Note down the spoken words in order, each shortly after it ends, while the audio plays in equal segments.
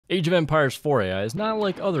Age of Empires 4 AI is not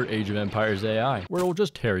like other Age of Empires AI, where it will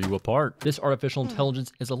just tear you apart. This artificial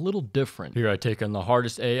intelligence is a little different. Here I take on the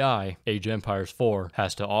hardest AI Age of Empires 4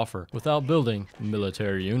 has to offer, without building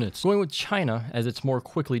military units. Going with China, as it's more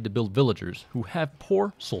quickly to build villagers, who have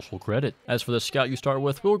poor social credit. As for the scout you start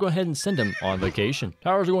with, we'll go ahead and send him on vacation.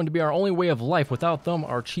 Towers are going to be our only way of life. Without them,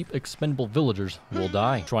 our cheap, expendable villagers will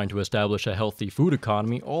die. Trying to establish a healthy food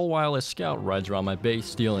economy, all while a scout rides around my base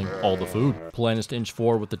stealing all the food. Plan is to inch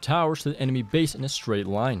forward with the towers to the enemy base in a straight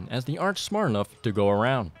line, as they aren't smart enough to go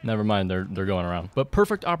around. Never mind, they're going around. But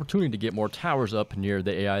perfect opportunity to get more towers up near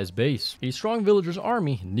the AI's base. A strong villager's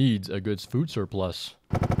army needs a good food surplus.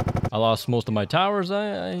 I lost most of my towers.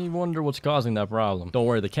 I wonder what's causing that problem. Don't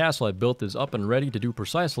worry, the castle I built is up and ready to do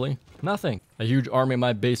precisely nothing. A huge army in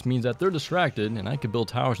my base means that they're distracted and I could build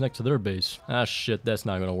towers next to their base. Ah shit, that's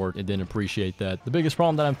not gonna work. It didn't appreciate that. The biggest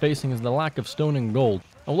problem that I'm facing is the lack of stone and gold.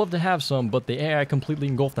 I would love to have some, but the AI completely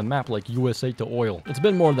engulfed the map like USA to oil. It's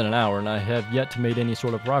been more than an hour and I have yet to make any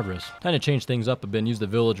sort of progress. Time to change things up a bit and use the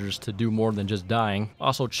villagers to do more than just dying.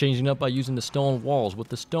 Also changing up by using the stone walls with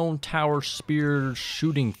the stone tower spear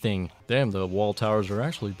shooting thing. Damn, the wall towers are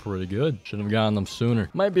actually pretty good. Should have gotten them sooner.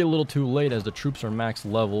 Might be a little too late as the troops are max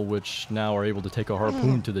level, which now are able to take a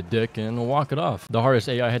harpoon to the dick and walk it off. The hardest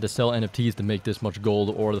AI had to sell NFTs to make this much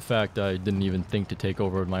gold, or the fact I didn't even think to take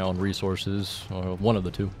over my own resources, or one of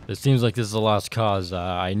the two. It seems like this is a lost cause.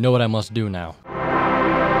 I know what I must do now.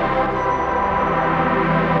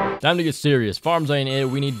 Time to get serious. Farms ain't it.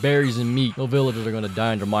 We need berries and meat. No villagers are gonna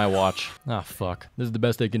die under my watch. Ah, fuck. This is the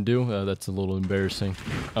best they can do? That's a little embarrassing.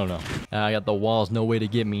 Oh no. I got the walls. No way to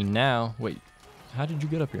get me now. Wait. How did you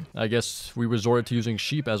get up here? I guess we resorted to using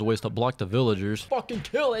sheep as ways to block the villagers. Fucking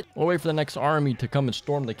kill it! We'll wait for the next army to come and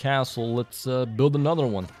storm the castle. Let's build another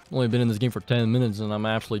one. Only been in this game for 10 minutes and I'm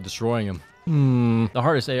absolutely destroying him. The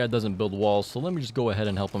hardest AI doesn't build walls, so let me just go ahead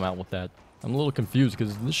and help him out with that. I'm a little confused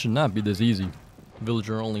because this should not be this easy.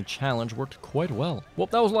 Villager only challenge worked quite well. Well,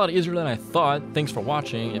 that was a lot easier than I thought. Thanks for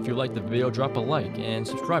watching. If you liked the video, drop a like and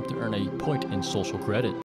subscribe to earn a point in social credit.